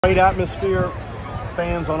Great atmosphere,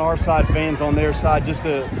 fans on our side, fans on their side, just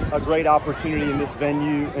a great opportunity in this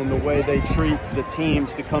venue, and the way they treat the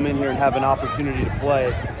teams to come in here and have an opportunity to play.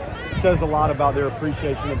 It says a lot about their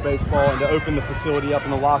appreciation of baseball, and to open the facility up in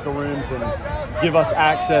the locker rooms and give us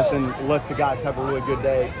access and let the guys have a really good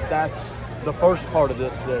day. That's the first part of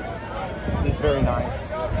this that is very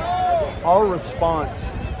nice. Our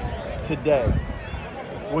response today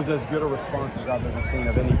was as good a response as I've ever seen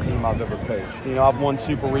of any team I've ever coached. You know, I've won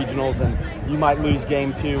super regionals, and you might lose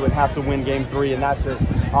game 2 and have to win game 3, and that's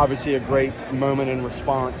obviously a great moment in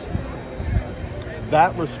response.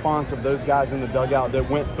 That response of those guys in the dugout that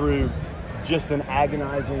went through just an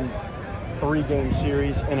agonizing 3-game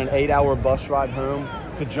series and an 8-hour bus ride home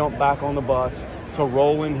to jump back on the bus, to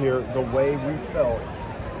roll in here the way we felt,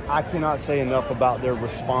 I cannot say enough about their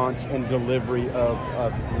response and delivery of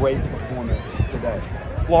a great performance today.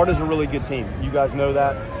 Florida's a really good team. You guys know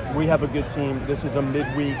that. We have a good team. This is a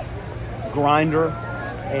midweek grinder,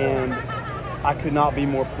 and I could not be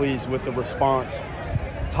more pleased with the response.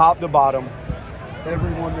 Top to bottom,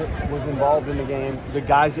 everyone that was involved in the game, the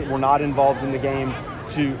guys that were not involved in the game,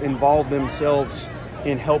 to involve themselves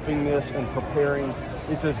in helping this and preparing.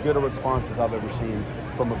 It's as good a response as I've ever seen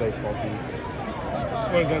from a baseball team.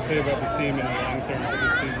 What does that say about the team in the long term for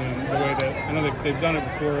this season? The way that I know they've done it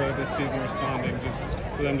before this season, responding, just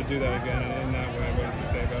for them to do that again in that way, what does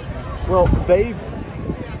it say about them? Well,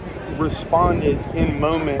 they've responded in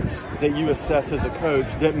moments that you assess as a coach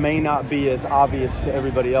that may not be as obvious to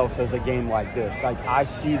everybody else as a game like this. Like, I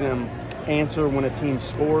see them answer when a team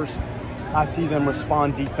scores. I see them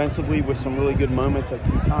respond defensively with some really good moments at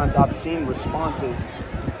key times. I've seen responses.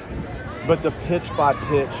 But the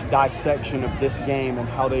pitch-by-pitch dissection of this game and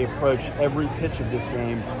how they approach every pitch of this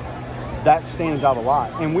game, that stands out a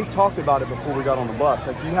lot. And we talked about it before we got on the bus.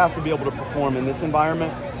 Like, you have to be able to perform in this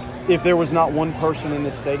environment. If there was not one person in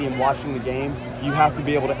this stadium watching the game, you have to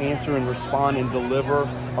be able to answer and respond and deliver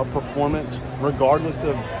a performance regardless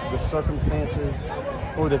of the circumstances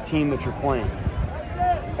or the team that you're playing.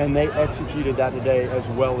 And they executed that today as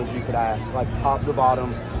well as you could ask, like top to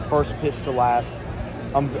bottom, first pitch to last.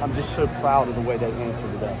 I'm just so proud of the way they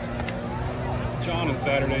answered today. John on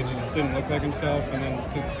Saturday just didn't look like himself, and then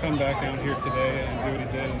to come back out here today and do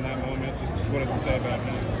what he did in that moment, just what does it say about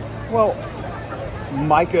him? Well,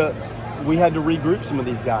 Micah, we had to regroup some of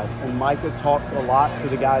these guys, and Micah talked a lot to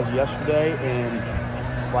the guys yesterday,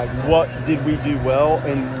 and like, what did we do well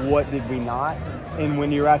and what did we not? And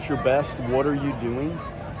when you're at your best, what are you doing?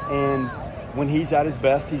 And when he's at his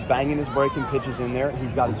best, he's banging his breaking pitches in there.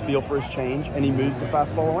 He's got his feel for his change, and he moves the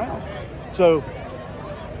fastball around. So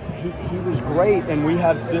he was great, and we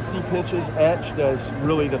had 50 pitches etched as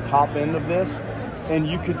really the top end of this. And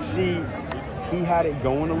you could see he had it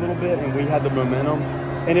going a little bit, and we had the momentum.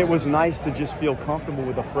 And it was nice to just feel comfortable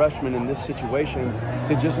with a freshman in this situation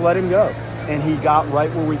to just let him go. And he got right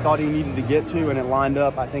where we thought he needed to get to, and it lined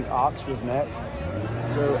up. I think Ox was next.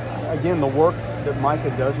 So, again, the work that Micah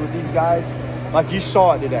does with these guys, like you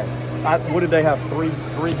saw it today. What did they have,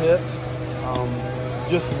 three hits?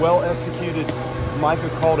 Just well executed. Micah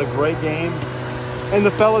called a great game. And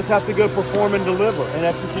the fellas have to go perform and deliver and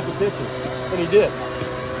execute the pitches. And he did.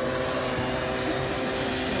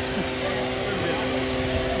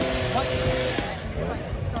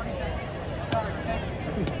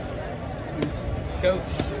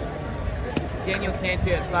 Coach, Daniel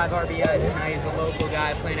Cantu had 5 RBIs tonight. He's a local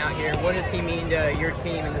guy playing out here. What does he mean to your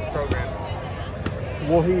team and this program?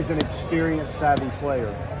 Well, he's an experienced, savvy player,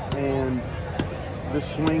 and the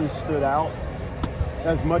swings stood out.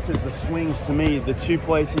 As much as the swings, to me, the 2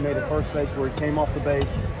 plays he made at first base where he came off the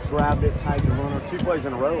base, grabbed it, tagged the runner, 2 plays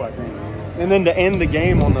in a row, I think. And then to end the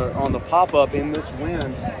game on the pop-up in this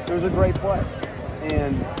win, it was a great play.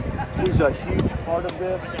 And he's a huge part of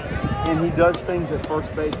this, and he does things at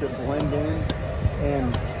first base that blend in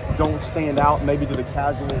and don't stand out maybe to the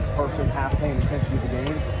casual person half paying attention to the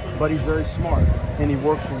game, but he's very smart, and he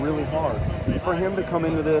works really hard. For him to come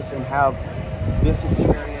into this and have this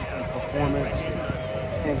experience and performance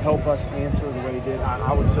and help us answer the way he did,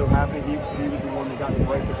 I was so happy. He was the one that got to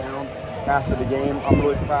break it down after the game. I'm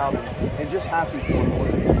really proud and just happy for him more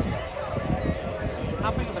than anything.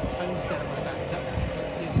 How big of a tone setter was that?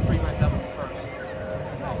 His 3-run double first.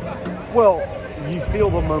 Well, you feel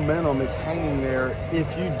the momentum is hanging there.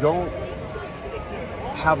 If you don't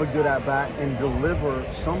have a good at-bat and deliver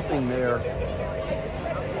something there,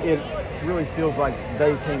 it really feels like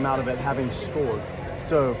they came out of it having scored.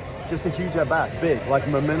 So just a huge at-bat, big, like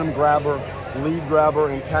momentum grabber, lead grabber,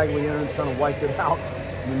 and Caglianone's kind of wiped it out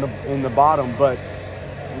in the bottom, but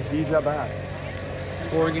a huge at-bat.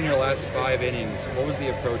 Scoring in your last 5 innings, what was the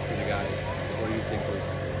approach for the guys? What do you think was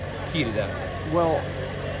key to that? Well,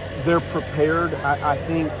 they're prepared. I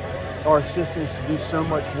think our assistants do so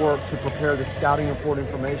much work to prepare the scouting report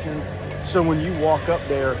information. So when you walk up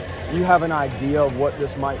there, you have an idea of what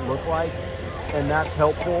this might look like, and that's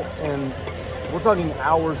helpful. And we're talking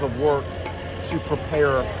hours of work to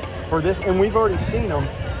prepare for this. And we've already seen them,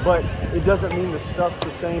 but it doesn't mean the stuff's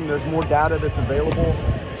the same. There's more data that's available.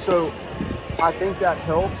 So I think that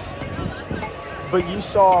helps. But you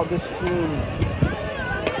saw this team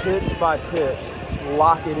pitch by pitch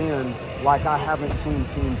lock it in like I haven't seen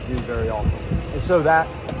teams do very often. And so that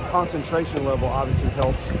concentration level obviously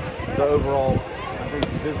helps the overall, I think,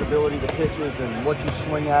 visibility of the pitches and what you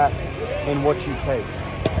swing at and what you take.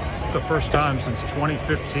 It's the first time since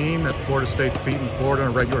 2015 that Florida State's beaten Florida in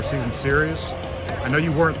a regular season series. I know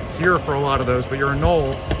you weren't here for a lot of those, but you're a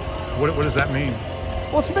Knoll. What does that mean?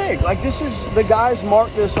 Well, it's big. Like, this is, the guys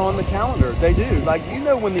mark this on the calendar. They do. Like, you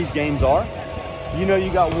know when these games are. You know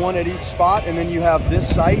you got one at each spot, and then you have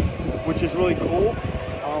this site, which is really cool.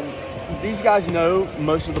 These guys know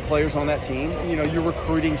most of the players on that team. You know, your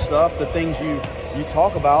recruiting stuff, the things you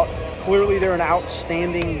talk about. Clearly, they're an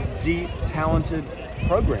outstanding, deep, talented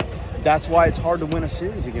program. That's why it's hard to win a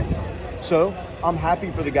series against them. So I'm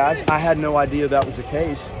happy for the guys. I had no idea that was the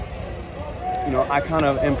case. You know, I kind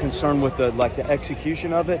of am concerned with the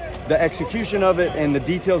execution of it. The execution of it and the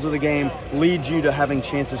details of the game leads you to having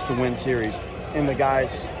chances to win series. And the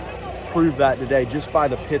guys proved that today just by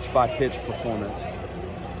the pitch-by-pitch performance.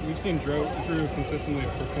 We've seen Drew consistently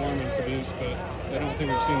perform and produce, but I don't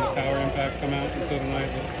think we've seen the power impact come out until tonight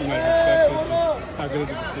that you might have expected. Just how good is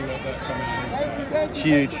it to see that come out? It's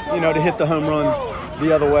huge. You know, to hit the home run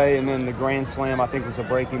the other way, and then the grand slam, I think, was a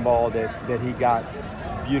breaking ball that he got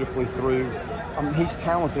beautifully through. He's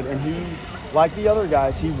talented, and he, like the other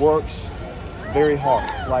guys, he works very hard,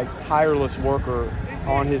 like tireless worker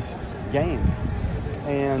on his game.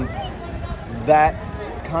 And that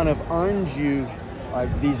kind of earns you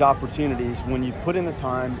like these opportunities when you put in the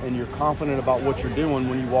time and you're confident about what you're doing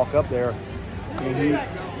when you walk up there. And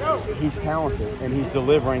he's talented, and he's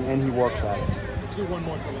delivering, and he works at it. Let's do one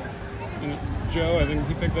more for you. And Joe, I think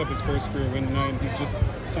he picked up his first career win tonight. He's just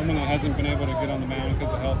someone that hasn't been able to get on the mound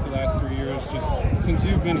because of health the last 3 years. Just since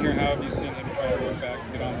you've been here, how have you seen him try to work back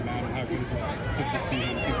to get on the mound, and how good is it just to see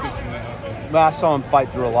him consistently healthy? I saw him fight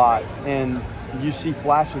through a lot, and you see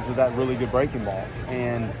flashes of that really good breaking ball,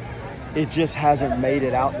 and it just hasn't made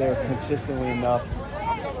it out there consistently enough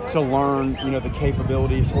to learn, you know, the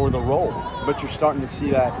capabilities or the role. But you're starting to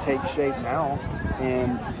see that take shape now,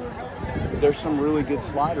 and there's some really good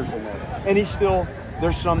sliders in there. And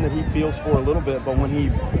there's some that he feels for a little bit, but when he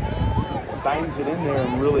bangs it in there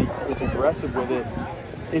and really is aggressive with it,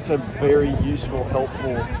 it's a very useful,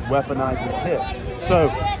 helpful, weaponizing pitch. So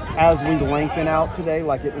as we lengthen out today,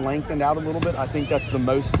 like it lengthened out a little bit, I think that's the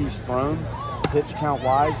most he's thrown pitch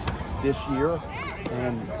count-wise this year,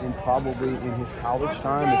 and probably in his college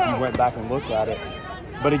time if you went back and looked at it.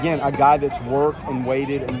 But again, a guy that's worked and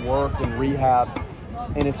waited and worked and rehabbed,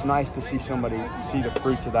 and it's nice to see somebody see the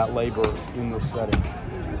fruits of that labor in this setting.